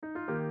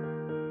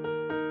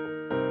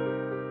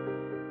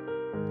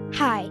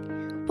Hi,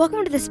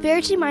 welcome to the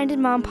Spiritually Minded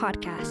Mom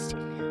podcast,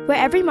 where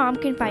every mom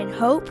can find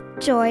hope,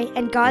 joy,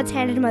 and God's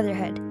hand in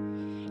motherhood.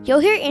 You'll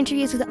hear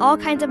interviews with all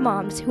kinds of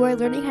moms who are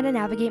learning how to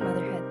navigate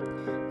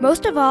motherhood.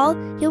 Most of all,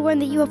 you'll learn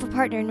that you have a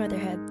partner in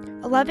motherhood,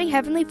 a loving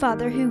Heavenly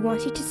Father who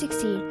wants you to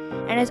succeed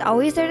and is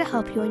always there to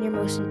help you in your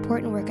most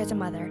important work as a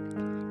mother.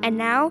 And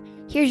now,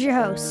 here's your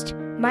host,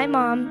 my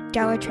mom,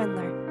 Darla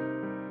Trendler.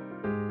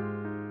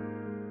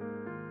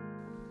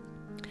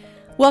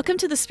 Welcome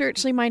to the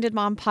Spiritually Minded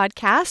Mom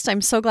podcast.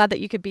 I'm so glad that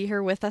you could be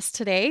here with us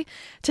today.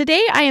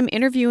 Today I am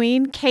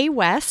interviewing Kay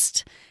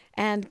West,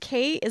 and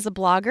Kay is a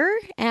blogger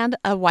and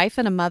a wife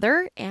and a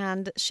mother,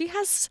 and she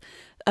has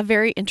a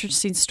very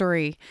interesting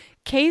story.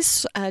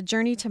 Kay's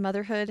journey to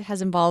motherhood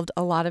has involved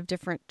a lot of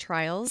different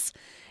trials,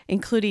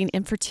 including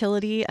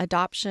infertility,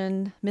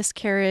 adoption,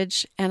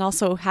 miscarriage, and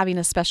also having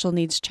a special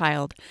needs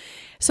child.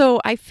 So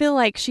I feel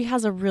like she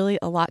has a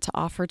lot to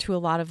offer to a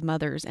lot of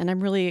mothers, and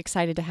I'm really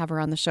excited to have her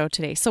on the show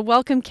today. So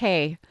welcome,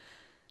 Kay.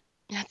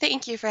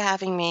 Thank you for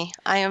having me.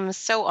 I am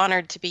so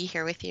honored to be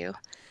here with you.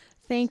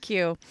 Thank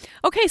you.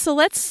 Okay, so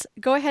let's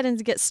go ahead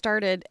and get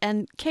started.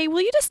 And Kay,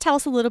 will you just tell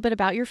us a little bit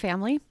about your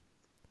family?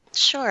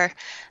 Sure.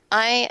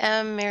 I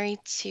am married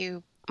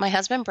to my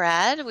husband,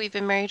 Brad. We've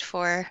been married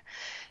for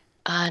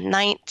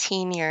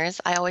 19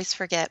 years. I always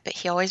forget, but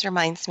he always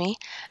reminds me.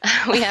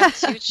 We have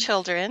two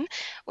children.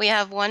 We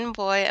have one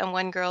boy and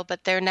one girl,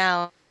 but they're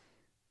now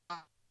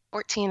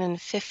 14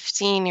 and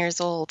 15 years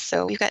old.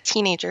 So we've got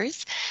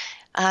teenagers.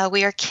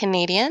 We are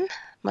Canadian.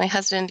 My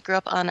husband grew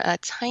up on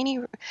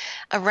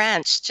a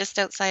ranch just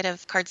outside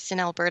of Cardston,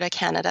 Alberta,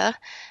 Canada,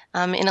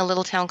 in a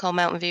little town called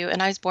Mountain View.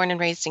 And I was born and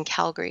raised in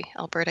Calgary,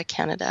 Alberta,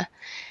 Canada.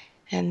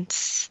 And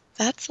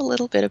that's a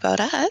little bit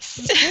about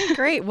us. Okay,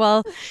 great.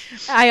 Well,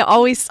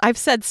 I've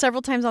said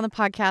several times on the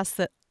podcast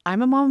that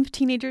I'm a mom of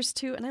teenagers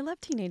too, and I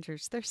love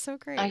teenagers. They're so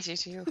great. I do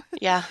too.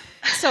 Yeah.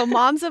 So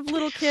moms of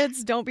little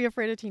kids, don't be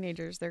afraid of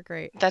teenagers. They're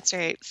great. That's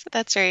right.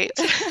 That's right.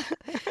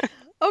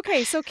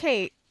 Okay, so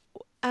Kate,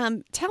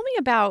 tell me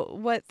about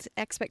what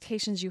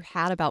expectations you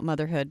had about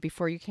motherhood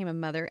before you became a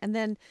mother, and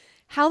then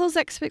how those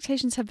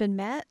expectations have been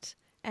met,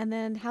 and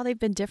then how they've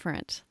been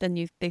different than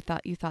you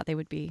thought they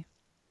would be.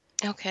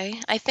 Okay.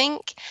 I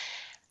think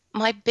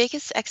my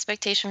biggest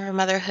expectation for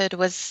motherhood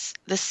was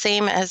the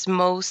same as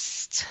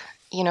most,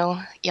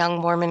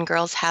 young Mormon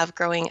girls have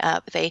growing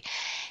up.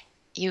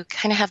 You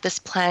kind of have this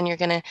plan. You're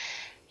going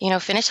to,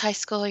 finish high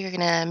school. You're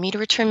going to meet a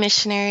return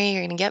missionary.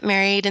 You're going to get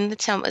married in the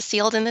temple,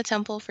 sealed in the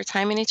temple for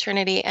time and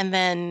eternity, and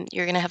then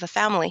you're going to have a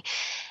family.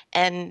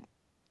 And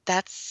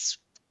that's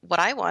what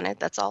I wanted.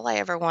 That's all I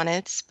ever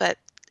wanted.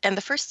 And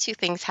the first two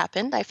things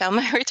happened. I found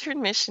my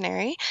return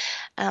missionary,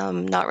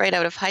 not right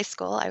out of high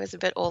school. I was a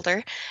bit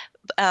older.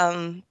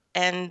 And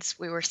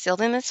we were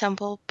sealed in the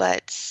temple,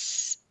 but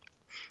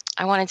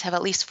I wanted to have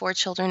at least 4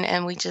 children,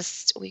 and we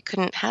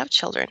couldn't have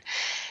children.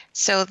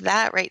 So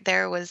that right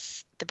there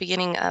was the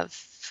beginning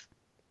of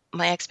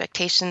my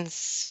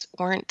expectations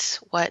weren't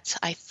what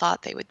I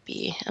thought they would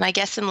be. And I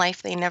guess in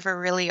life they never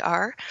really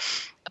are,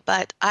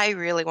 but I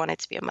really wanted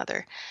to be a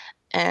mother.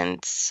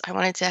 And I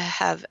wanted to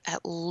have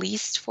at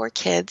least 4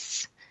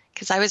 kids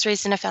because I was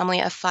raised in a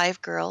family of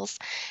 5 girls.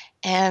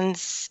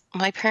 And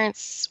my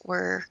parents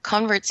were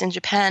converts in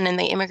Japan, and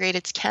they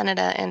immigrated to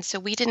Canada. And so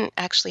we didn't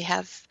actually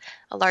have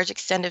a large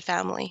extended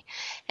family.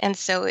 And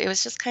so it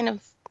was just kind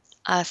of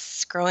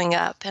us growing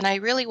up. And I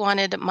really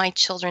wanted my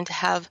children to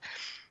have,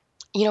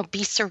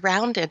 be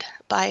surrounded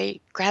by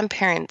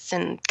grandparents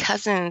and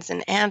cousins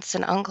and aunts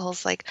and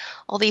uncles, like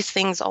all these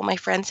things all my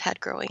friends had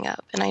growing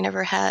up, and I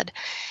never had.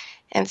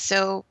 And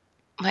so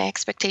my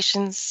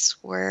expectations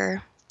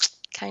were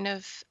kind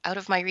of out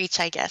of my reach,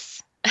 I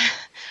guess,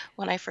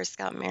 when I first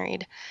got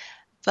married.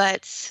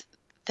 But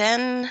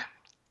then,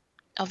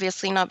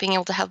 obviously not being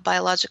able to have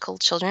biological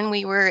children,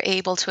 we were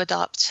able to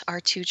adopt our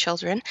 2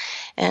 children.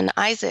 And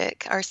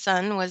Isaac, our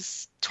son,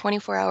 was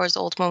 24 hours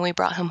old when we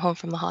brought him home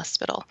from the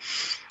hospital.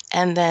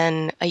 And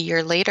then a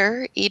year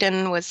later,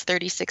 Eden was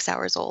 36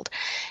 hours old.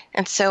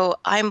 And so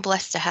I'm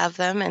blessed to have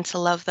them and to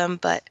love them.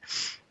 But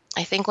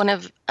I think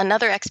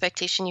another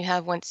expectation you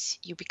have once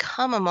you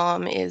become a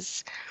mom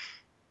is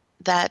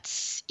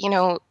that,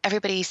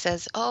 everybody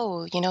says,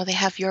 oh, they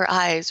have your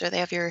eyes, or they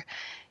have your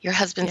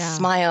husband's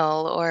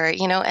smile, or,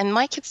 and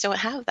my kids don't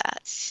have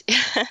that,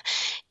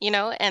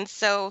 and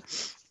so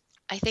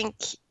I think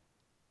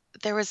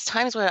there was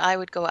times where I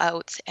would go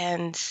out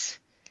and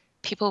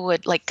people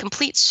would, like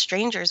complete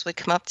strangers would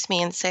come up to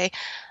me and say,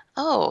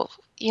 oh,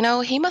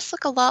 he must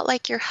look a lot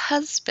like your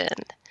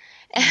husband.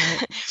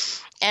 Right.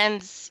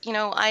 And,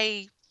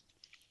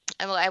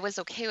 I was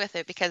okay with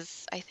it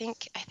because I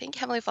think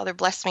Heavenly Father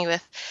blessed me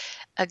with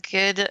a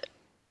good,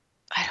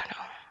 I don't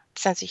know,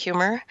 sense of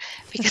humor,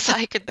 because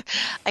I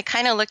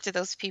kind of looked at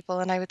those people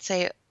and I would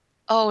say,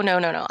 oh, no,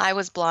 I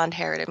was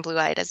blonde-haired and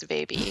blue-eyed as a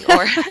baby,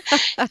 or,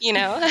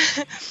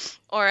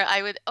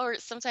 or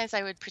sometimes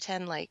I would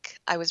pretend like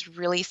I was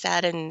really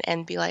sad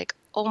and be like,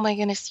 oh my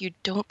goodness, you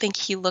don't think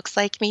he looks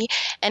like me?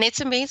 And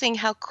it's amazing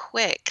how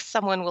quick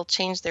someone will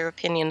change their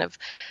opinion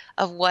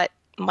of what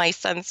my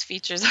son's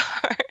features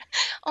are.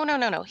 Oh, no,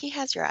 no, no. He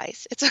has your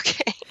eyes. It's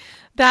okay.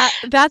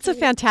 That's a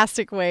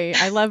fantastic way.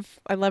 I love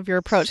your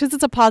approach because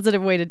it's a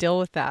positive way to deal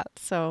with that.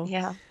 So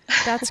Yeah.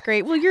 that's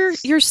great. Well,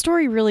 your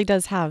story really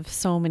does have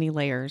so many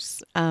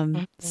layers,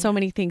 Mhm. so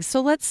many things. So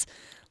let's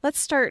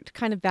start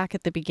kind of back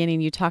at the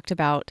beginning. You talked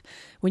about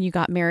when you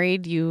got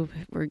married, you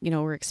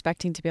were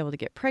expecting to be able to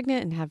get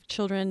pregnant and have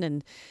children,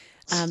 and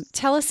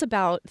tell us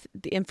about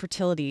the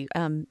infertility.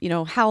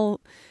 How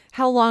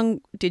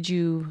long did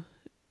you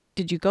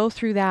go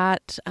through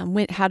that?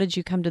 How did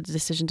you come to the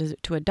decision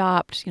to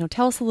adopt?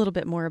 Tell us a little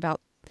bit more about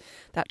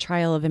that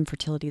trial of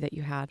infertility that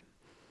you had.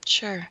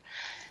 Sure.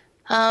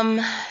 Um,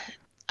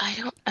 I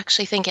don't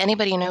actually think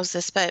anybody knows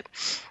this, but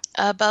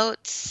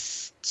about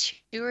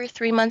 2 or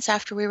 3 months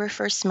after we were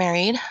first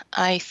married,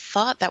 I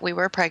thought that we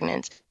were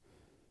pregnant.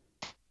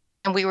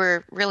 And we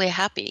were really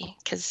happy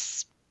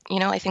because,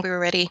 I think we were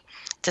ready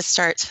to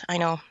start. I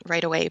know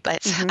right away,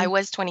 but I Mm-hmm.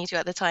 was 22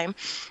 at the time.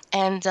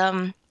 And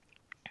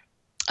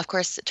of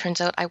course, it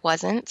turns out I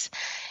wasn't.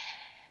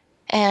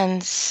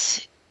 And,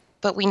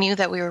 but we knew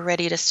that we were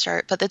ready to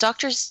start. But the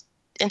doctors,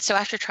 and so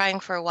after trying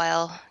for a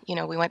while,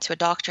 we went to a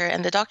doctor,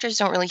 and the doctors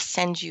don't really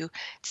send you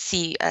to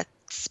see a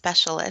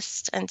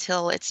specialist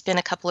until it's been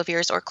a couple of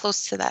years or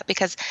close to that,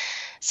 because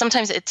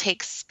sometimes it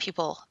takes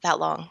people that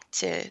long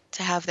to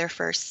have their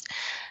first.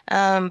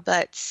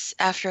 But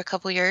after a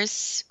couple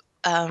years,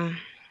 um,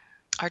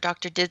 our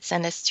doctor did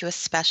send us to a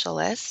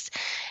specialist.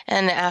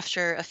 And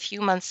after a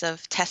few months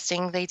of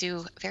testing, they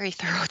do very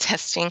thorough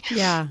testing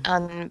Yeah.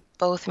 on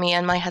both me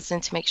and my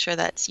husband to make sure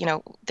that,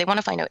 they want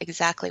to find out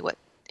exactly what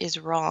is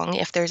wrong,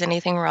 if there's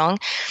anything wrong.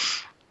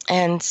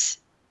 And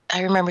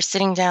I remember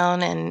sitting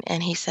down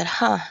and he said,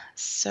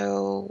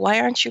 so why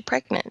aren't you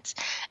pregnant?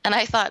 And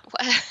I thought,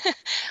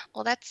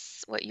 well,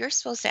 that's what you're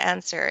supposed to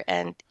answer.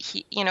 And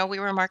we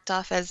were marked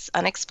off as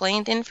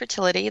unexplained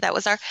infertility. That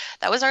was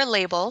our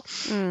label,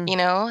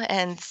 Mm.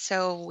 and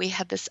so we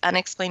had this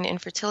unexplained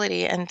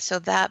infertility. And so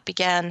that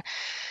began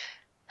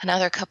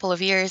another couple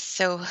of years.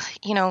 So,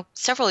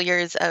 several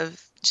years of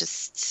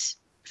just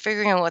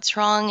figuring out what's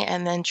wrong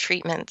and then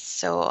treatments.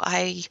 So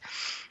I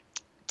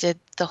did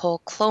the whole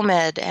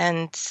Clomid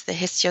and the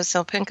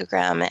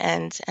histiosalpingogram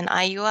and an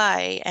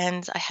IUI,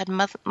 and I had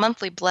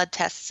monthly blood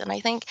tests. And I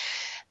think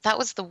that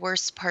was the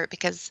worst part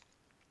because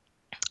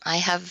I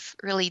have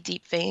really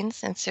deep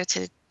veins, and so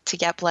to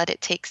get blood,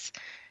 it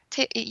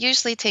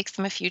usually takes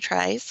them a few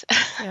tries.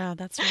 Yeah,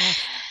 that's rough.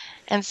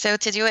 And so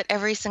to do it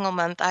every single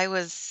month, I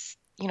was,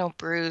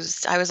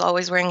 bruised. I was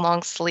always wearing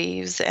long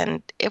sleeves,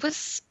 and it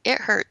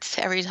hurt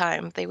every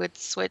time they would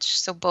switch.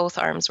 So both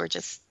arms were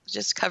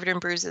just covered in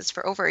bruises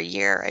for over a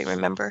year, I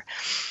remember.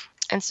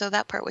 And so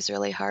that part was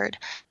really hard.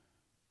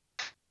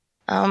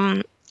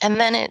 And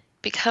then it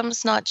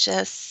becomes not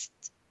just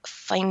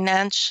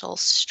financial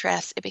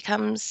stress, it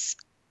becomes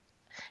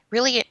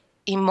really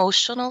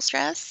emotional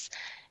stress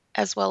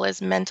as well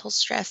as mental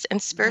stress and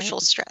Right. spiritual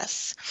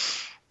stress.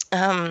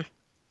 Um,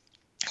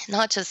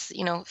 Not just,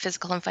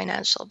 physical and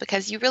financial,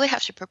 because you really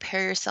have to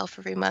prepare yourself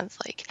every month.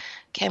 Like,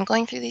 okay, I'm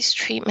going through these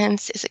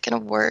treatments. Is it going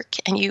to work?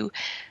 And you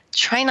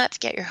try not to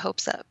get your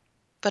hopes up.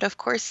 But of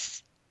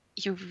course,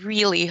 you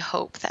really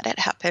hope that it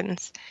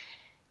happens.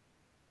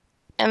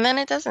 And then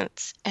it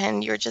doesn't.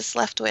 And you're just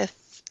left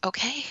with,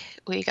 okay,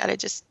 we got to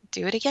just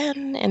do it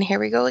again. And here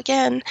we go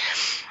again.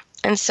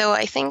 And so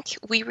I think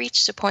we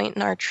reached a point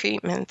in our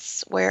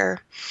treatments where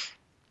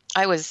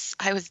I was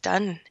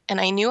done, and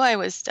I knew I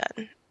was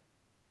done.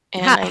 How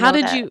And I how know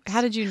did that, you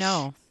how did you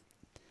know?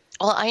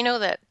 well, I know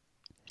that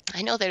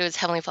it was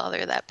Heavenly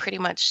Father that pretty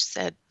much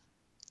said,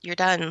 you're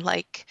done.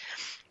 Like,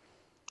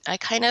 I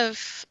kind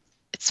of,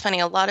 it's funny,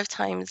 a lot of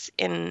times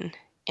in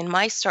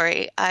my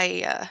story,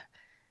 I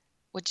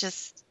would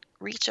just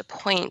reach a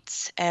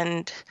point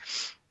and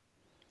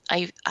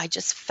I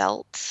just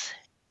felt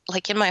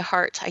like in my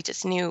heart, I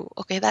just knew,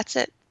 okay, that's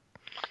it.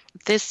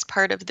 This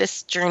part of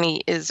this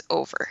journey is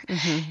over.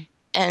 Mm-hmm.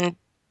 And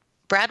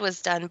Brad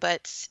was done,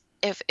 but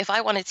if I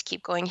wanted to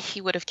keep going,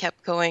 he would have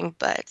kept going.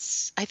 But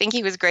I think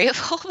he was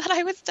grateful that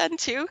I was done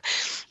too,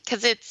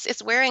 because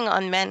it's wearing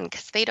on men,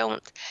 because they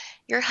don't.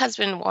 Your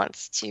husband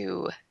wants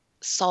to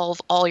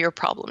solve all your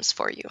problems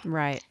for you,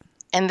 Right.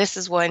 and this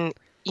is one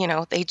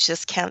they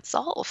just can't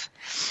solve.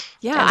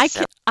 Yeah, And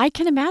so, I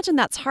can imagine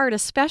that's hard,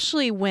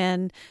 especially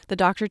when the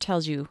doctor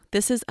tells you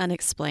this is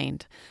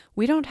unexplained.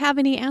 We don't have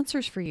any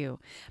answers for you.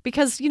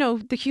 Because,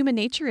 the human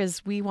nature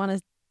is we want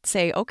to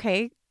say,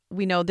 okay,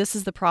 we know this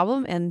is the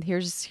problem and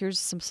here's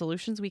some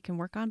solutions we can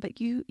work on, but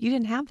you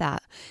didn't have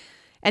that.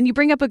 And you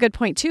bring up a good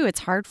point too.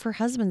 It's hard for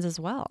husbands as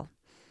well.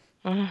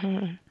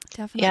 mhm. Yeah,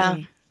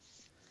 Definitely.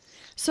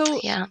 So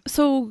yeah.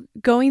 so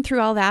going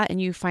through all that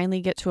and you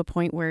finally get to a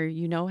point where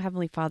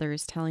Heavenly Father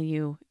is telling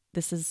you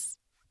this is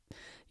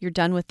you're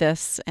done with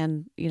this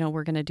and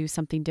we're going to do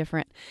something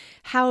different.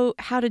 How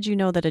did you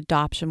know that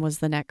adoption was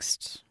the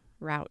next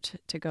route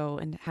to go,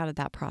 and how did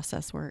that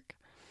process work?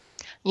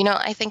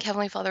 I think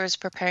Heavenly Father was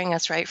preparing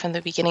us right from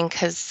the beginning,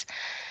 because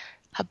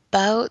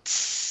about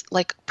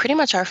like pretty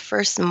much our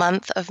first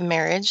month of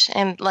marriage,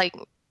 and like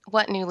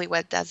what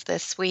newlywed does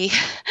this, we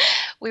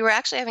we were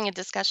actually having a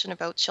discussion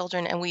about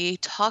children, and we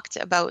talked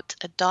about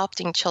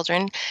adopting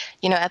children,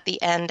 at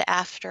the end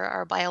after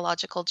our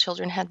biological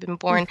children had been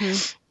born. Hmm.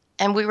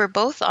 And we were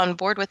both on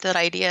board with that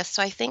idea.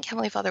 So I think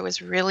Heavenly Father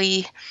was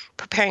really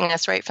preparing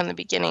us right from the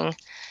beginning,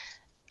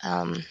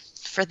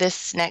 for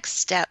this next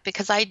step,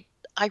 because I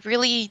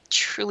really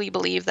truly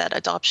believe that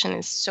adoption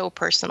is so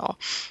personal.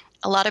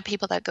 A lot of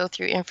people that go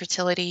through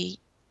infertility,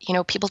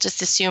 people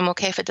just assume,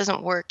 okay, if it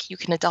doesn't work, you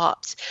can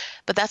adopt.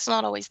 But that's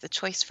not always the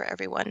choice for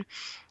everyone.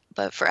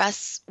 But for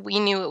us, we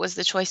knew it was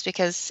the choice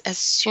because as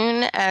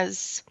soon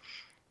as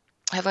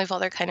Heavenly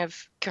Father kind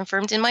of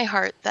confirmed in my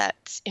heart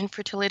that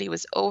infertility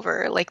was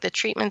over, like the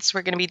treatments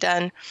were going to be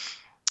done,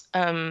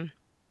 um,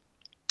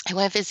 I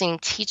went visiting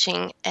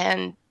teaching,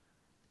 and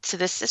to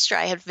this sister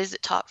I had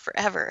visit taught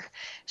forever.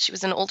 She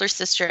was an older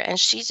sister, and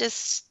she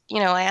just,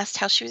 I asked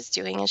how she was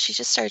doing, and she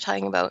just started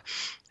talking about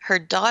her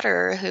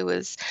daughter who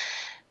was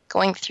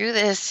going through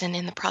this and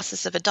in the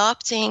process of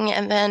adopting.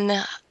 And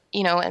then,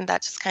 and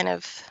that just kind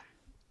of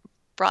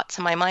brought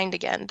to my mind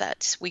again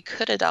that we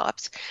could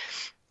adopt.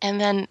 And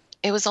then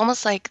it was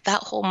almost like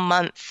that whole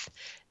month,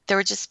 there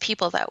were just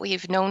people that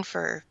we've known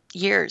for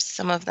years,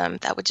 some of them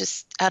that would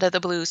just out of the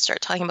blue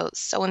start talking about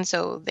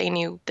so-and-so. They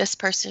knew this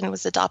person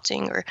was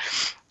adopting, or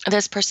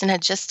this person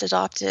had just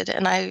adopted.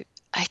 And I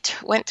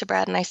went to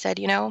Brad and I said,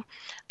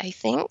 I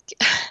think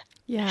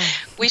Yeah.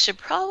 we should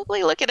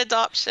probably look at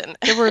adoption.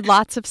 There were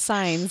lots of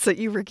signs that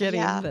you were getting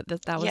Yeah. that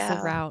was the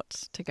Yeah.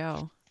 route to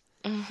go.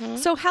 Hmm.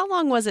 So how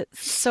long was it?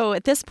 So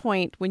at this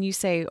point, when you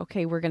say,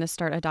 okay, we're going to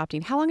start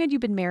adopting, how long had you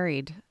been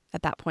married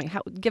at that point?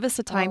 Give us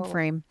a time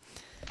frame.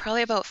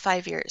 Probably about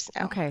 5 years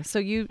now. Okay. So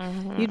you'd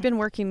Mhm. been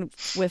working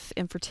with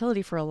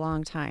infertility for a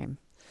long time.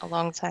 A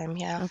long time,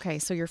 yeah. Okay.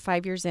 So you're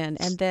 5 years in.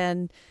 And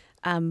then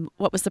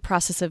what was the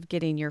process of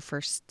getting your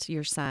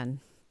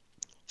son?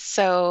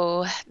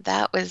 So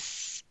that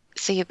was,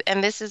 see,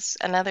 and this is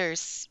another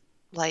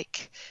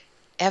like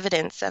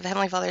evidence of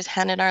Heavenly Father's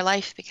hand in our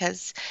life,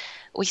 because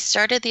we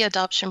started the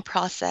adoption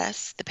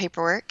process, the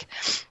paperwork,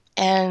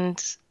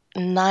 and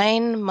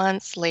 9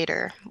 months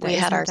later we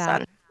had our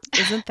son.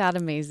 Isn't that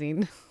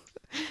amazing?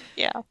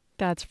 Yeah.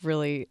 That's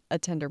really a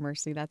tender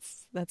mercy.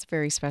 That's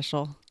very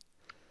special.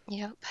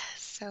 Yep.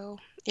 So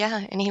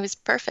yeah, and he was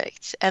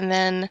perfect. And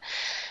then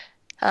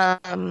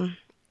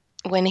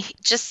when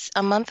just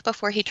a month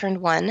before he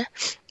turned 1,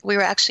 we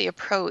were actually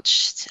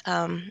approached.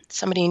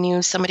 Somebody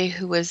knew somebody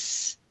who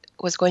was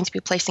going to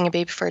be placing a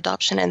baby for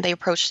adoption, and they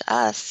approached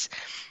us.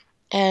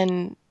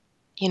 And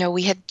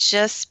we had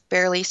just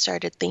barely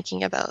started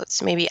thinking about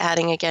maybe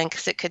adding again,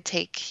 because it could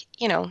take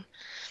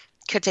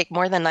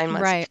more than 9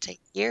 months. Right. It could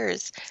take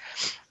years.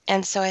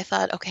 And so I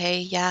thought, okay,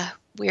 yeah,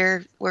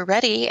 we're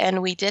ready,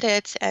 and we did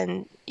it.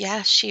 And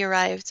yeah, she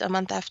arrived a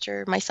month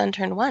after my son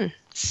turned 1.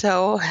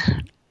 So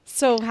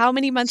How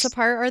many months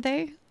apart are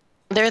they?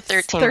 they're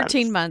 13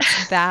 13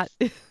 months. That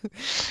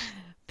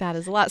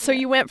is a lot. So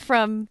you went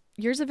from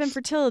years of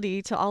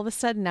infertility to all of a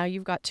sudden now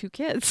you've got 2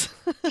 kids.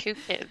 2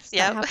 kids. That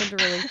Yeah, happened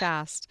really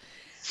fast.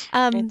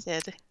 it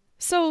did.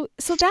 So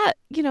that,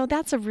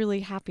 that's a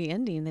really happy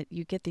ending that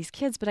you get these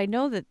kids, but I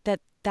know that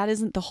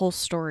isn't the whole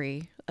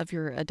story of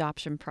your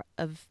adoption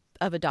of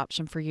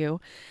adoption for you.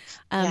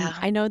 Yeah.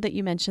 I know that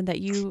you mentioned that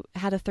you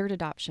had a third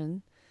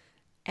adoption,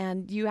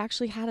 and you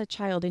actually had a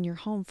child in your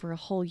home for a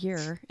whole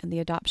year, and the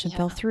adoption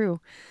fell Yeah.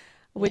 through,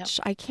 which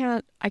I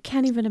can't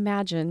even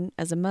imagine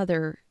as a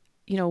mother,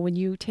 when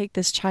you take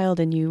this child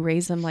and you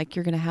raise them like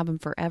you're going to have them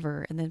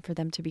forever, and then for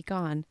them to be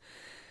gone.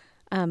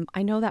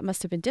 I know that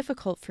must have been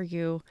difficult for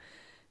you.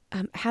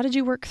 How did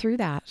you work through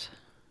that?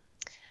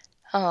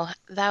 Oh,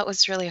 that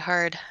was really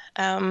hard.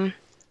 I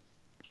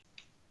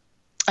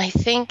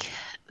think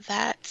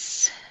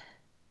that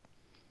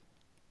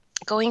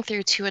going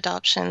through 2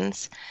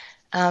 adoptions,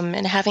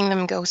 and having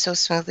them go so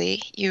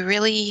smoothly, you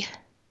really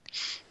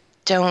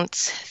don't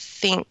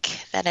think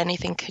that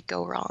anything could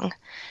go wrong.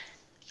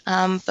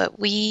 But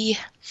we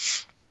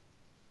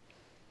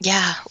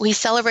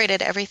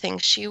celebrated everything.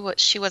 She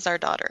was our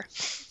daughter,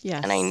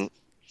 Yes.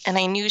 and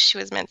I knew she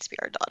was meant to be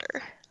our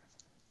daughter.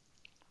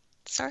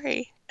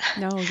 Sorry.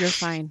 No, you're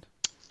fine.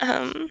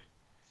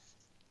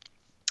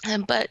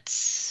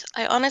 But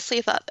I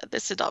honestly thought that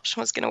this adoption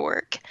was going to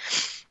work.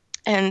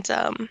 And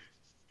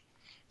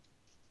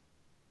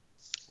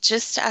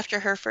just after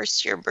her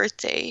first year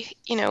birthday,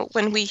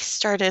 when we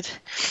started,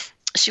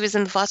 she was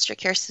in the foster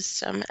care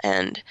system,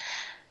 and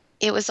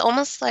it was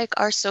almost like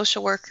our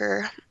social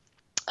worker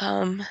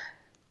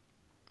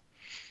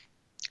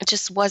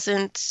just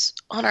wasn't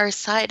on our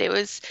side. It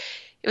was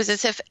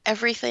as if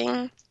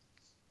everything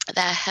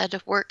that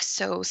had worked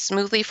so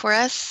smoothly for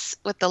us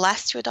with the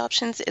last 2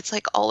 adoptions, it's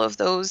like all of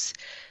those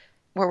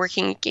were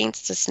working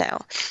against us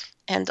now,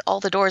 and all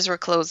the doors were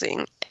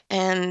closing.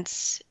 And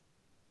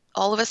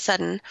all of a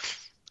sudden,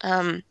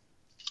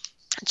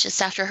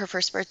 just after her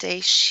first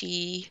birthday,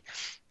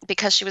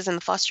 because she was in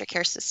the foster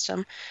care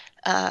system,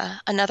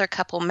 another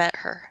couple met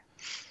her,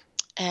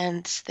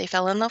 and they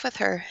fell in love with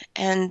her.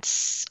 And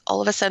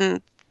all of a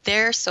sudden,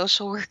 their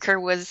social worker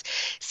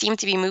seemed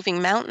to be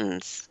moving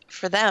mountains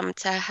for them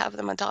to have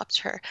them adopt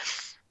her.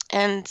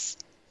 And,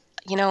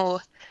 you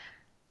know,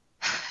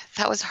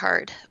 that was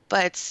hard.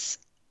 But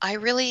I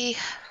really,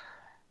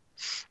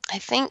 I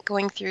think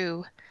going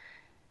through,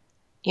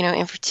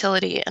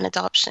 infertility and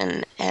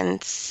adoption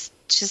and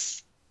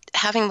just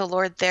having the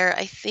Lord there,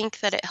 I think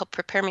that it helped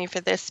prepare me for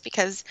this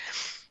because,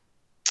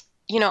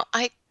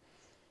 I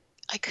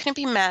couldn't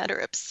be mad or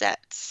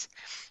upset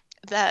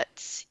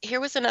that here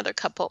was another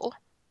couple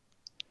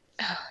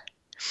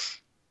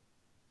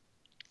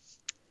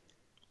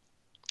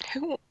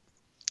who,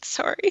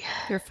 sorry,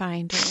 You're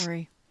fine. Don't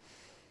worry.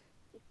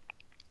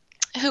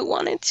 who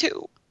wanted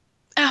to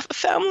have a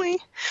family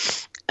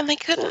and they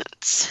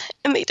couldn't,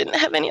 and they didn't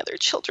have any other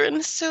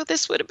children, so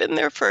this would have been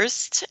their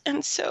first.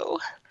 And so,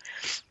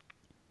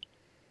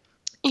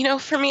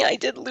 for me, I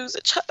did lose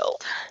a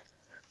child.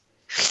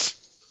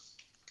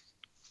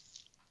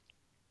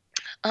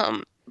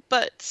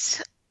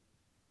 But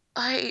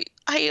I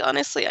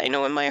honestly, I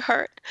know in my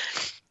heart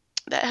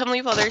that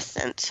Heavenly Father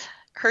sent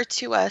her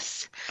to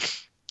us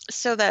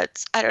so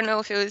that, I don't know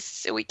if it was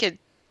so we could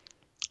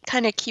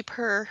kind of keep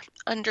her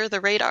under the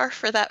radar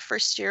for that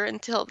first year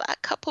until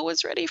that couple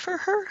was ready for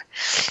her.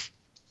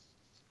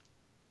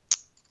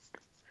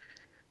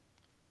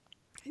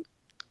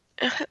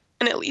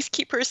 And at least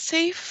keep her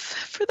safe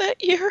for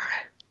that year.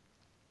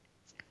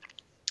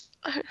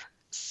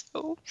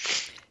 So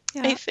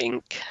Yeah. I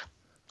think,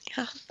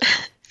 yeah.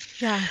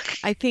 Yeah.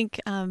 I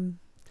think,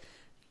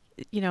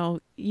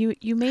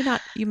 you may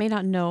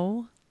not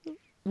know.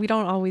 We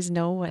don't always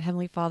know what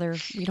Heavenly Father,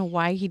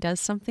 why he does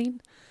something,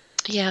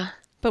 Yeah.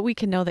 but we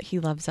can know that he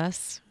loves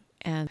us.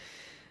 And,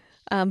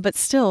 but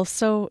still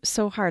so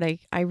hard.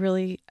 I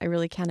really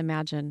can't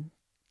imagine,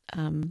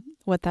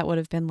 what that would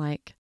have been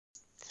like.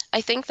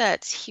 I think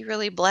that he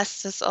really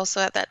blessed us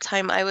also at that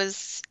time. I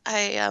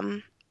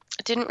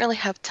didn't really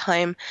have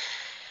time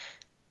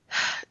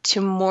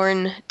to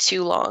mourn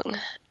too long.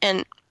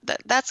 And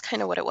that's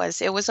kind of what it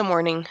was. It was a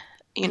mourning,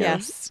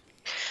 Yes.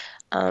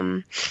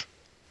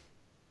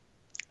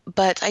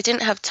 But I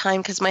didn't have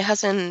time because my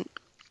husband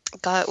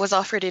was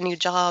offered a new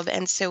job,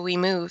 and so we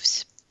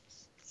moved.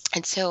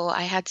 And so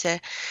I had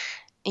to,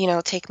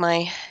 take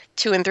my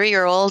 2 and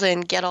 3-year-old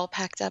and get all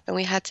packed up, and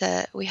we had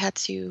to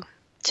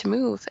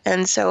move.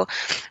 And so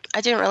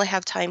I didn't really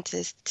have time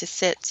to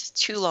sit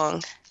too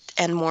long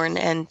and mourn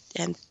and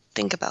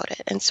think about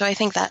it. And so I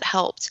think that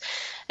helped.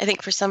 I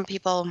think for some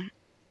people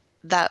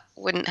that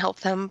wouldn't help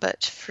them,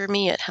 but for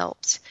me it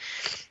helped.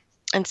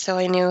 And so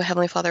I knew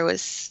Heavenly Father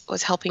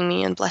was helping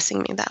me and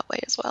blessing me that way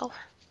as well.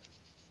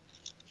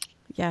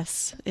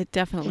 Yes, it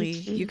definitely,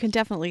 you can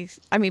definitely,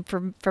 I mean,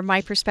 from my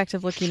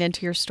perspective, looking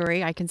into your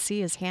story, I can see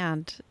his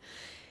hand.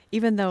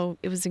 Even though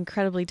it was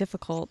incredibly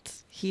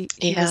difficult, he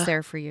was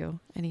there for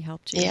you and he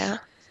helped you. Yeah.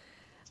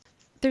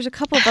 There's a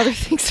couple of other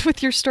things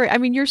with your story. I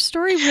mean, your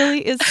story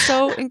really is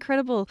so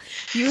incredible.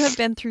 You have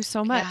been through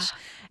so much. Yeah.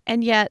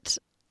 And yet,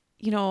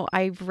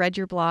 I've read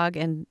your blog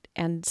and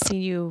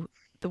seen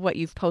what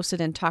you've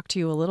posted and talked to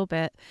you a little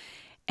bit.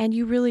 And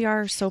you really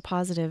are so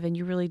positive and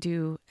you really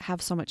do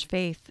have so much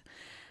faith.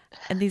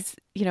 And these,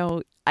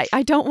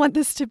 I don't want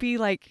this to be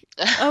like,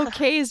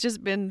 okay, has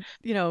just been,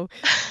 but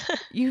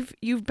you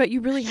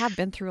really have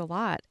been through a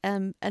lot.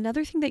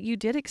 Another thing that you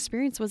did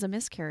experience was a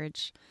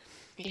miscarriage.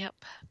 Yep.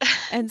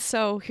 And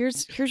so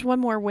here's one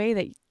more way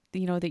that,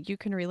 that you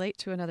can relate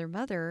to another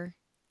mother,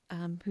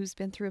 who's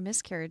been through a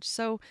miscarriage.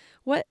 So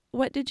what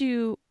did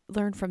you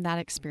learn from that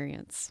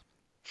experience?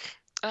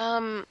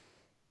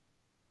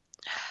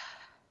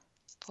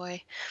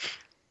 Boy,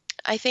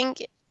 I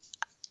think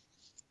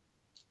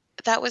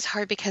that was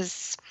hard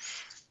because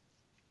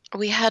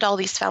we had all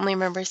these family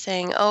members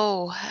saying,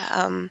 "Oh,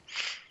 I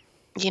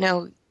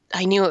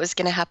knew it was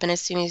going to happen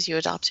as soon as you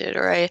adopted,"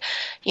 or I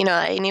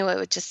knew it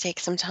would just take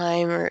some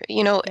time, or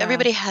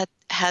everybody had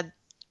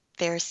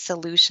their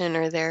solution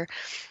or their,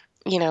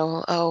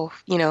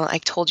 I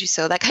told you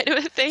so, that kind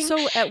of a thing.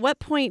 So at what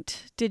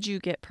point did you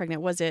get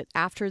pregnant? Was it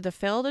after the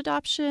failed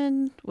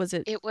adoption?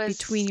 It was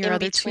between your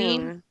other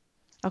two?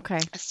 Okay.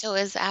 So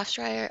it was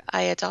after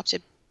I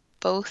adopted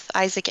both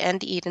Isaac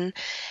and Eden,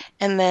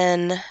 and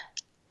then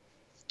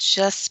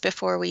just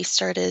before we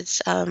started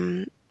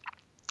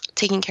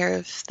taking care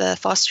of the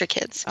foster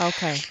kids.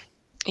 Okay.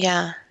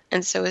 Yeah.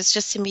 And so it was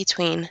just in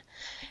between.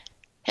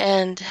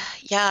 And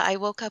yeah, I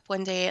woke up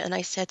one day and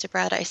I said to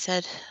Brad, I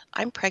said,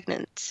 "I'm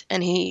pregnant."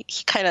 And he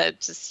kind of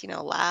just,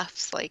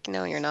 laughs like,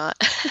 "No, you're not.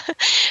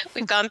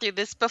 We've gone through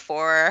this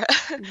before."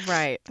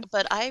 Right.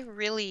 But I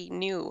really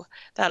knew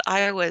that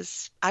I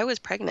was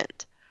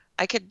pregnant.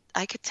 I could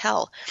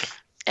tell.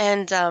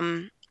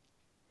 And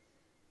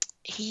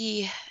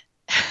he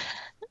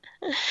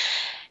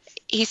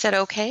he said,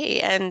 "Okay."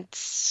 And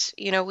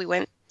we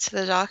went to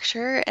the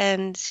doctor,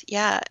 and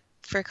yeah,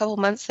 for a couple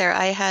months there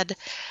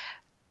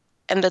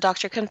and the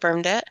doctor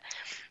confirmed it.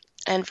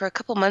 And for a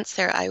couple months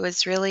there, I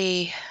was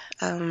really,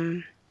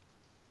 going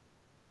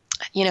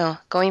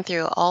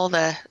through all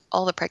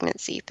the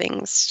pregnancy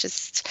things,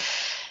 just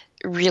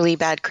really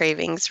bad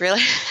cravings,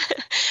 really.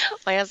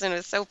 My husband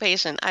was so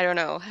patient. I don't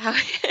know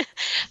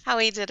how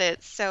he did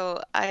it.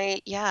 So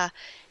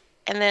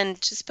And then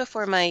just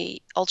before my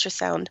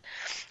ultrasound,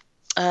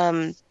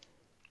 um,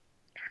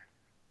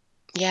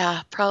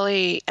 yeah,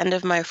 probably end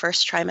of my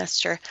first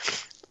trimester,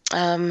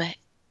 um,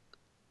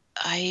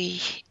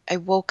 I I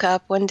woke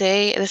up one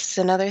day. This is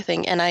another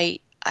thing, and I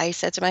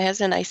said to my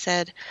husband, I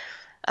said,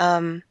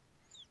 um,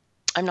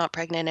 I'm not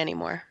pregnant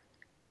anymore.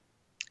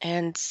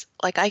 And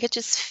like I could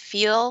just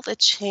feel the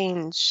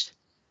change.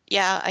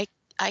 Yeah,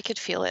 I could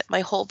feel it. My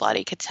whole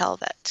body could tell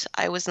that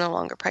I was no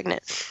longer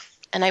pregnant.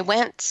 And I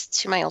went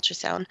to my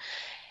ultrasound,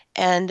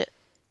 and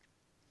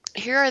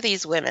here are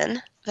these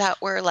women that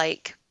were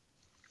like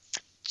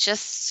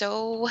just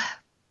so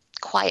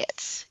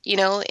quiet,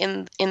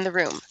 in the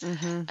room.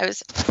 Mm-hmm.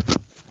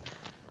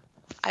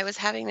 I was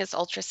having this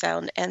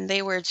ultrasound, and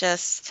they were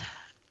just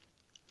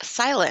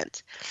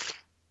silent.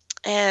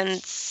 And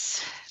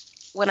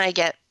when I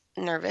get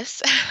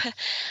nervous,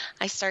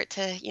 I start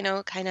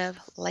to, kind of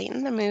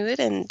lighten the mood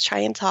and try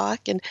and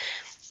talk.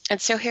 And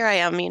so here I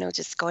am,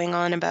 just going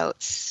on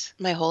about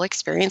my whole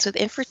experience with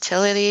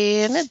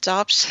infertility and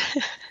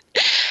adoption.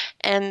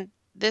 And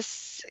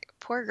this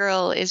poor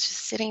girl is just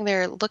sitting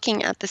there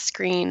looking at the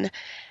screen,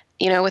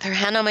 with her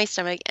hand on my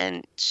stomach,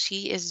 and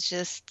she is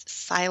just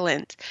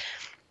silent.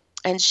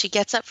 And she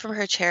gets up from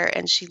her chair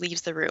and she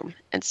leaves the room.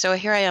 And so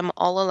here I am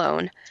all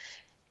alone.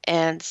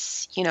 And,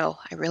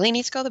 I really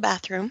need to go to the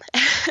bathroom.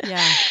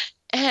 Yeah.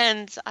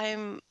 And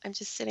I'm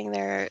just sitting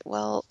there.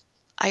 Well,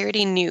 I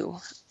already knew,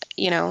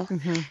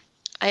 Mm-hmm.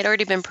 I'd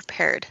already been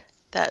prepared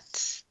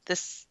that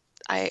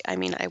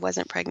I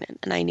wasn't pregnant,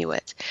 and I knew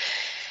it.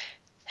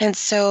 And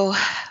so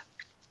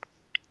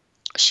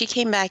she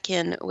came back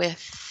in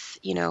with,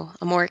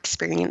 a more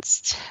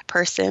experienced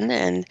person,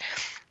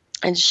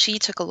 and she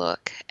took a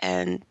look,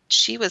 and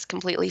she was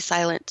completely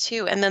silent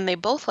too. And then they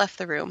both left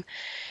the room.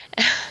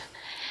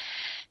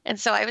 And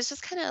so I was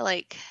just kind of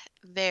like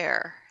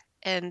there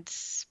and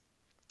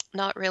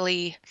not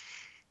really,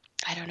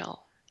 I don't know,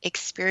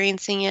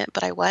 experiencing it,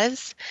 but I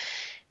was,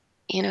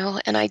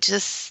 and I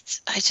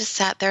just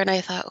sat there and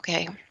I thought,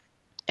 okay,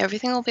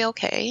 everything will be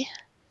okay.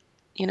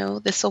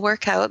 This will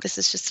work out. This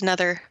is just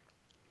another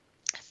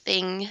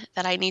thing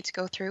that I need to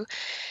go through.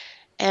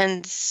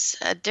 And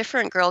a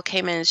different girl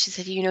came in and she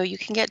said, you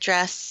can get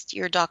dressed.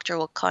 Your doctor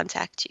will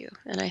contact you.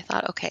 And I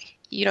thought, okay,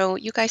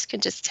 you guys can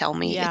just tell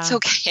me. It's Yeah.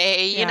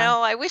 okay. Yeah.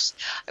 I wish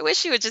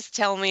you would just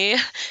tell me,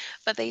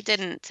 but they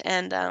didn't.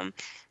 And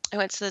I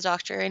went to the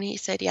doctor and he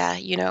said, yeah,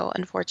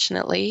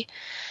 unfortunately,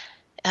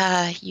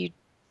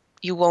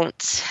 you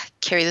won't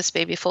carry this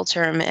baby full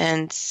term,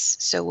 and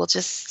so we'll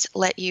just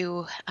let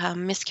you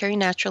miscarry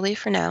naturally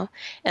for now.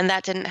 And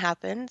that didn't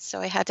happen, so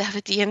I had to have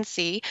a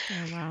DNC.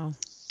 Oh, wow.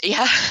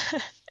 Yeah.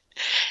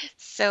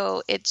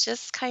 So it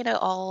just kind of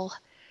all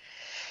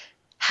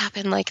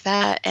happened like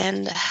that.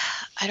 And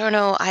I don't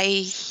know,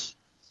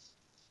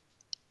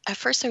 at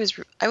first I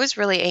was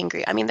really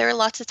angry. I mean, there were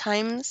lots of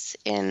times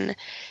in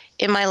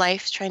my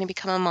life trying to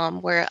become a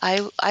mom where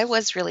I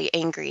was really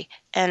angry,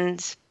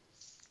 and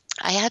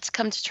I had to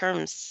come to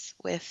terms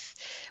with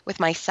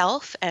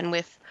myself and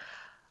with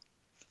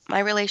my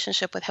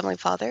relationship with Heavenly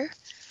Father.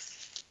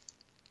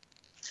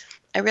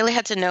 I really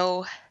had to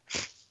know,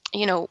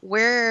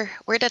 where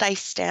did I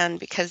stand?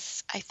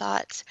 Because I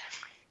thought,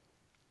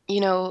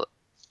 you know,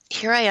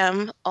 here I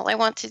am. All I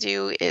want to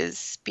do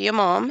is be a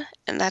mom,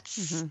 and that's,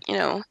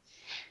 Mm-hmm.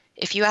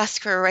 if you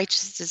ask for a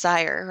righteous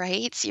desire,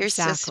 right?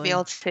 Exactly.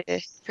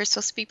 You're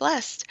supposed to be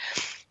blessed.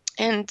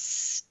 And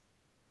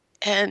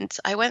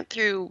I went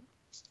through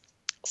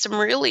some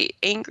really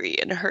angry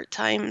and hurt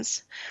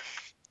times.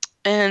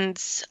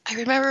 And I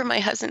remember my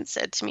husband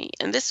said to me,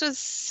 and this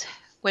was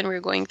when we were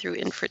going through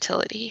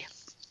infertility.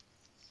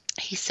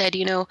 He said,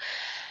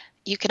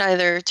 you can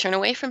either turn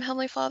away from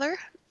Heavenly Father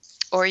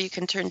or you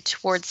can turn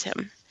towards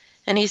him.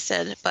 And he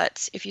said,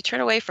 but if you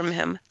turn away from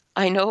him,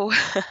 I know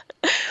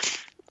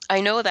I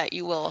know that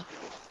you will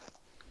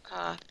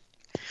uh,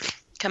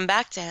 come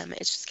back to him.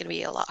 It's just going to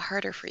be a lot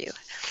harder for you.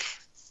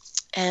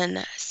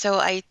 And so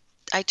I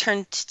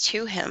turned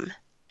to him,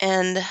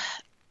 and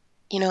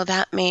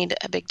that made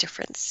a big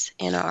difference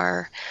in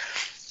our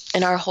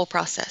whole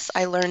process.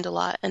 I learned a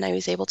lot, and I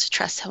was able to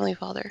trust Heavenly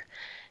Father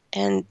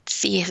and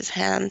see his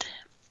hand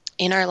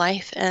in our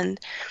life. And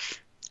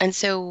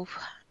so,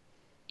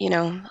 you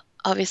know,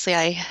 obviously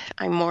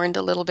I mourned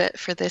a little bit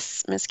for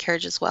this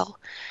miscarriage as well.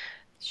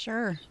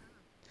 Sure.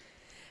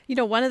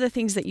 One of the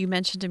things that you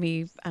mentioned to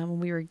me when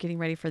we were getting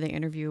ready for the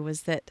interview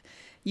was that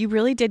you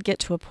really did get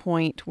to a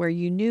point where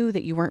you knew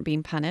that you weren't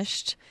being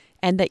punished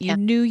and that you Yeah.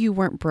 knew you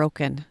weren't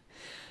broken.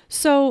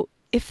 So,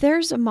 if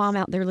there's a mom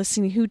out there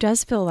listening who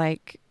does feel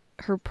like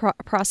her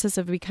process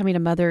of becoming a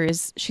mother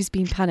is she's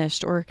being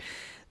punished or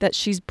that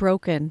she's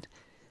broken,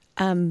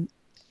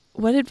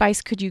 what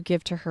advice could you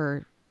give to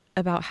her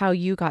about how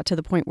you got to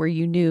the point where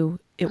you knew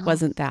it Oh,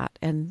 wasn't that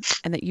and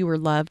that you were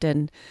loved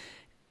and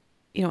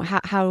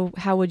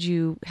how would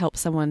you help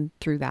someone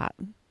through that?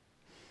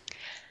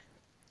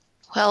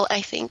 well,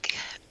 I think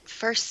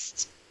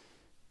first,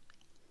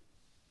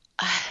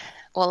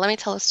 well, let me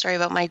tell a story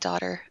about my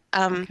daughter.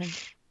 Okay.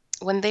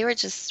 when they were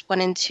just 1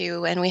 and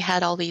 2 and we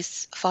had all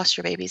these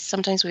foster babies,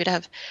 sometimes we'd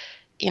have,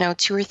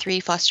 2 or 3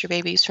 foster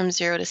babies from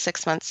 0 to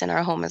 6 months in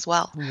our home as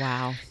well.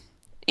 Wow.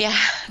 Yeah.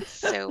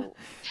 So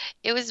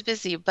it was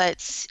busy,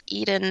 but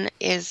Eden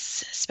is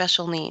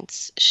special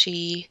needs.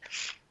 She,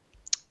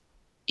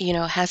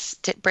 has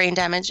brain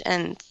damage,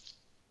 and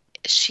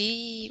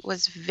she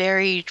was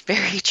very,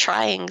 very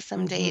trying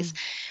some days.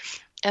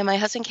 And my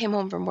husband came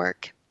home from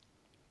work,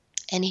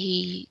 and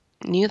he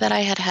knew that I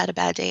had had a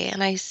bad day,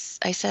 and I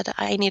said,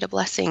 I need a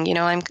blessing.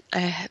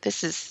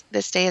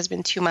 This day has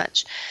been too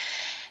much.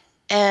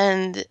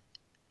 And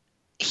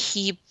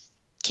he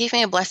gave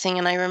me a blessing,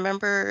 and I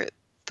remember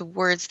the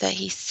words that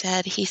he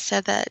said. He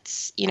said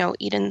that,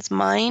 Eden's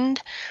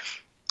mind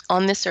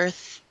on this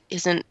earth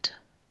isn't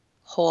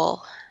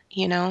whole,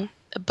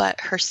 but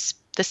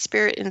the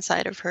spirit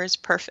inside of her is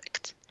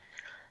perfect.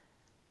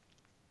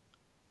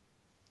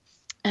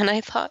 And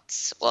I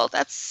thought, well,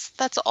 that's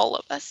all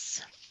of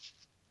us.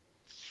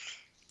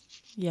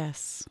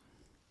 Yes.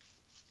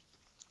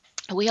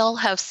 We all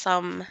have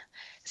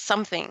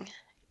something,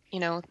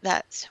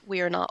 that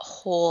we are not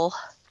whole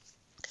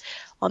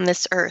on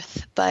this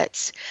earth,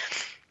 but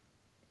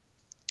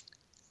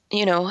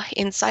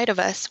inside of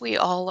us, we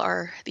all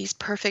are these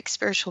perfect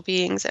spiritual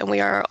beings, and we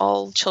are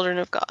all children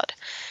of God.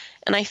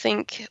 And I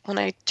think when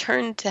I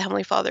turned to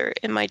Heavenly Father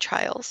in my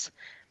trials,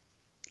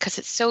 because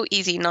it's so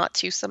easy not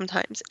to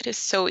sometimes, it is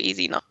so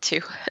easy not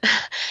to.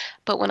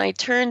 But when I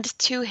turned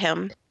to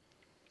Him,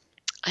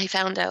 I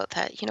found out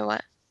that,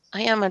 what?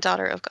 I am a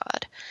daughter of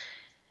God,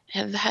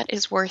 and that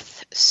is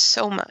worth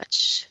so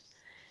much.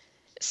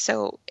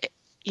 So,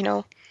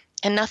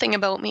 and nothing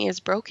about me is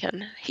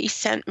broken. He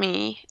sent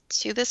me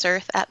to this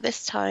earth at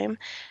this time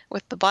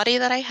with the body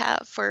that I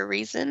have for a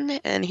reason,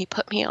 and He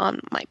put me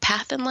on my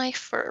path in life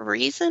for a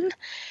reason.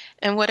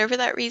 And whatever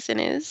that reason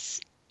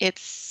is,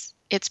 it's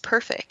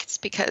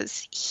perfect,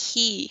 because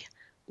He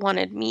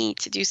wanted me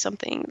to do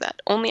something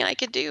that only I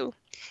could do.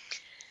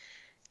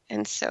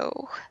 And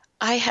so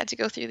I had to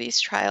go through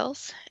these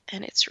trials,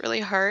 and it's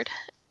really hard,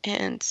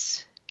 and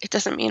it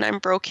doesn't mean I'm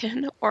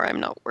broken or I'm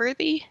not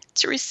worthy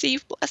to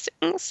receive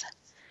blessings.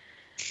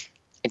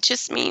 It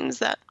just means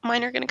that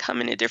mine are going to come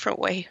in a different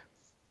way.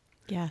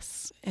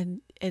 Yes.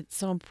 And it's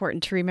so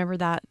important to remember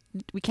that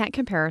we can't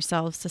compare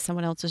ourselves to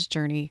someone else's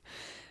journey.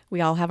 We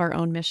all have our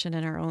own mission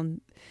and our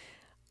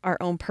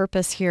own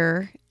purpose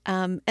here.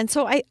 And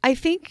so I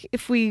think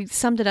if we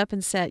summed it up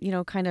and said,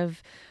 kind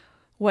of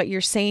what you're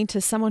saying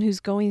to someone who's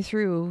going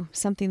through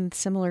something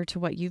similar to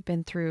what you've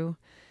been through,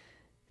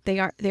 they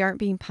aren't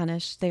being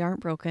punished. They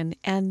aren't broken.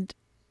 And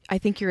I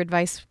think your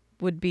advice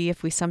would be,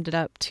 if we summed it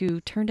up,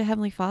 to turn to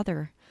Heavenly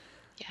Father.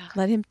 Yeah.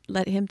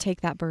 Let him take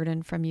that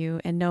burden from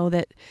you, and know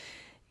that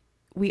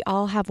we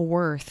all have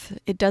worth.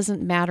 It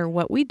doesn't matter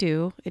what we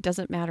do. It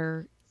doesn't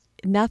matter.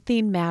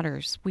 Nothing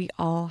matters. We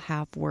all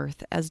have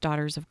worth as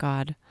daughters of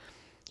God.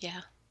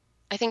 Yeah.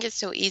 I think it's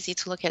so easy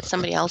to look at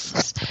somebody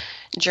else's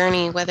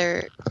journey,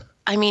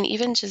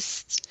 even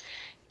just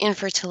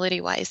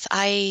infertility wise.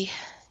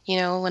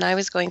 When I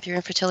was going through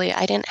infertility,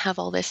 I didn't have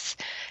all this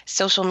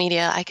social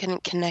media. I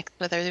couldn't connect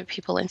with other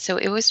people. And so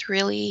it was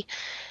really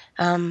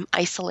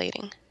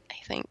isolating, I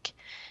think.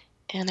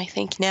 And I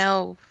think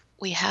now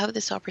we have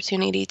this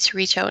opportunity to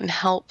reach out and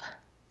help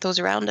those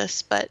around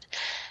us. But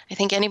I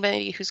think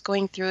anybody who's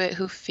going through it,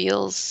 who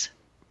feels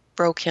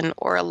broken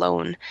or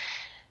alone,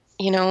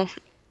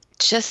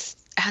 just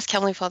ask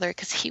Heavenly Father,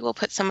 because He will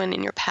put someone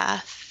in your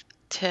path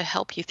to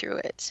help you through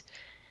it.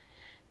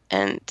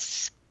 And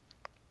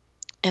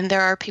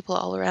there are people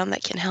all around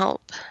that can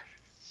help.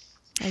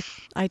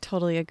 I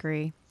totally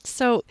agree.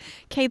 So,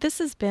 Kay, this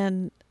has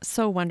been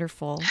so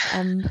wonderful.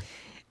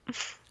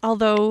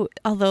 Although,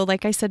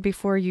 like I said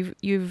before,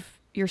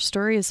 your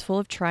story is full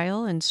of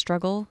trial and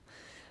struggle,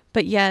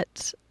 but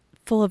yet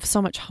full of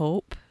so much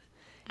hope,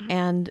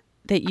 and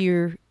that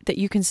you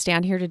can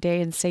stand here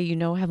today and say,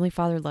 Heavenly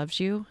Father loves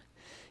you,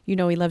 He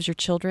loves your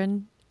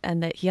children,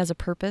 and that He has a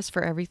purpose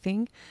for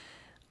everything.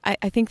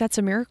 I think that's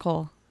a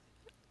miracle.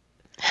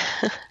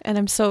 And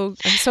I'm so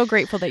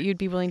grateful that you'd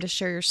be willing to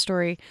share your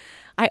story.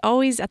 I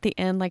always at the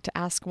end like to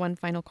ask one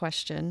final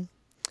question,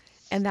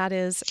 and that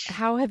is,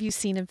 how have you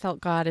seen and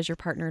felt God as your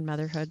partner in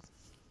motherhood?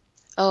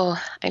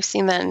 Oh, I've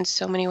seen that in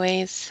so many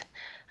ways.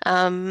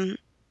 I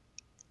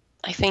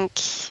think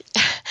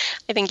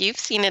you've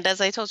seen it,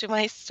 as I told you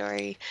my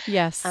story.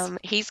 Yes.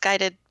 He's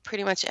guided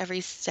pretty much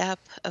every step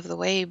of the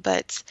way,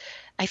 but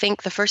I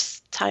think the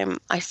first time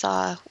I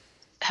saw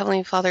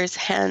Heavenly Father's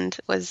hand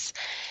was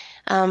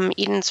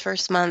Eden's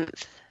first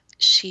month.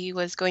 She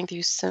was going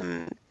through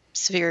some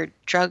severe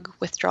drug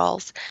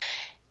withdrawals,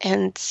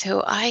 and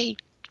so I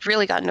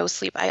really got no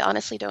sleep. I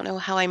honestly don't know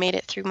how I made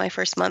it through my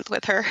first month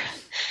with her,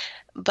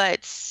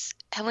 but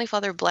Heavenly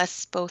Father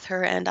blessed both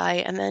her and I,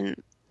 and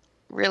then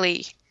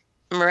really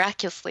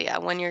miraculously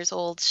at 1 year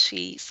old,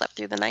 she slept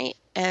through the night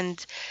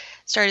and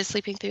started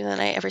sleeping through the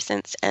night ever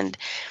since. And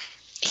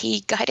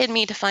He guided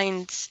me to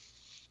find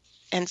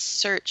and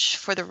search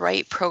for the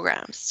right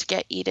programs to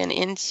get Eden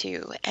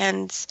into.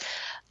 And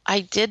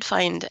I did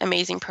find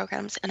amazing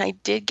programs, and I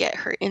did get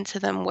her into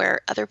them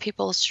where other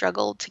people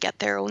struggled to get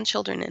their own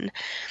children in.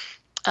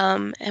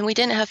 And we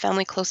didn't have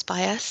family close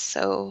by us,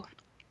 so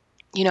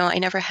I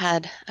never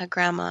had a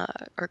grandma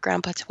or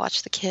grandpa to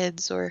watch the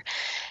kids, or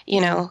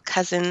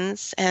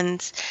cousins.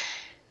 And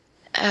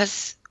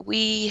as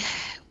we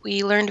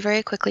learned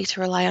very quickly to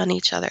rely on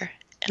each other,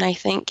 and I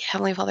think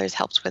Heavenly Father has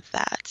helped with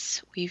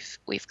that.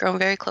 We've grown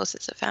very close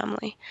as a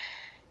family,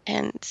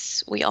 and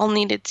we all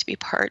needed to be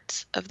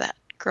part of that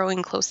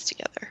growing close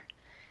together.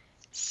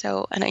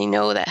 So, and I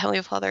know that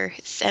Heavenly Father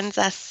sends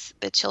us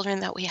the children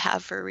that we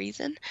have for a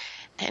reason,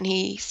 and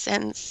He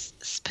sends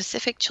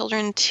specific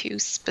children to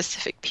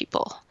specific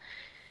people.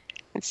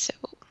 And so,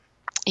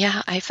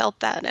 yeah, I felt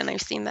that, and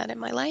I've seen that in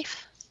my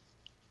life.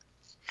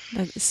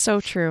 That's so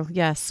true.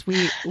 Yes,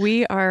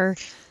 we are.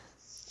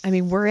 I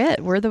mean, we're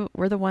it. We're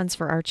the ones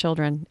for our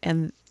children,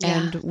 and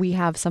we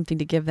have something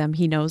to give them.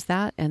 He knows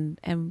that,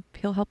 and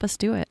He'll help us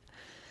do it.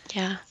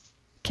 Yeah.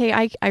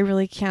 Kay, I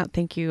really can't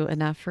thank you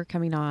enough for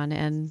coming on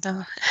and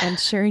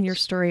sharing your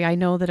story. I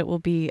know that it will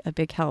be a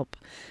big help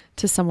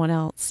to someone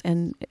else,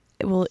 and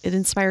it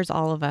inspires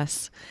all of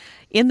us.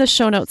 In the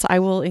show notes, I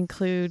will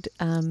include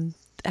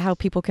how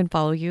people can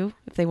follow you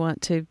if they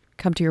want to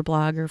come to your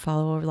blog or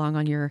follow along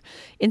on your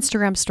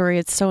Instagram story.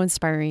 It's so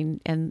inspiring,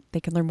 and they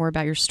can learn more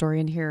about your story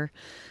and hear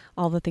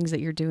all the things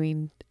that you're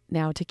doing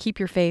now to keep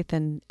your faith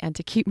and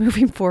to keep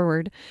moving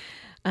forward.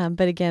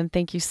 But again,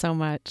 thank you so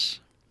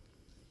much.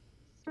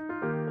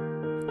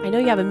 I know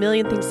you have a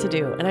million things to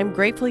do, and I'm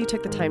grateful you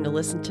took the time to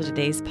listen to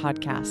today's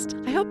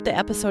podcast. I hope the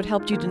episode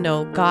helped you to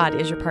know God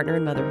is your partner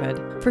in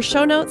motherhood. For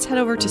show notes, head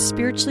over to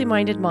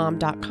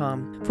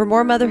spirituallymindedmom.com. For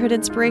more motherhood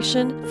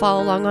inspiration,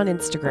 follow along on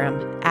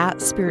Instagram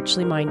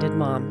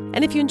 @spirituallymindedmom.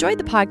 And if you enjoyed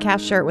the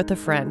podcast, share it with a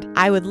friend.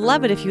 I would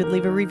love it if you would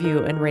leave a review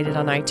and rate it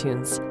on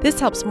iTunes. This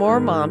helps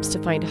more moms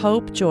to find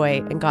hope,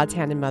 joy, and God's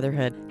hand in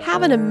motherhood.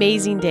 Have an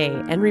amazing day,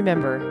 and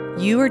remember,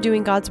 you are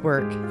doing God's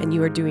work, and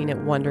you are doing it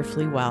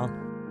wonderfully well.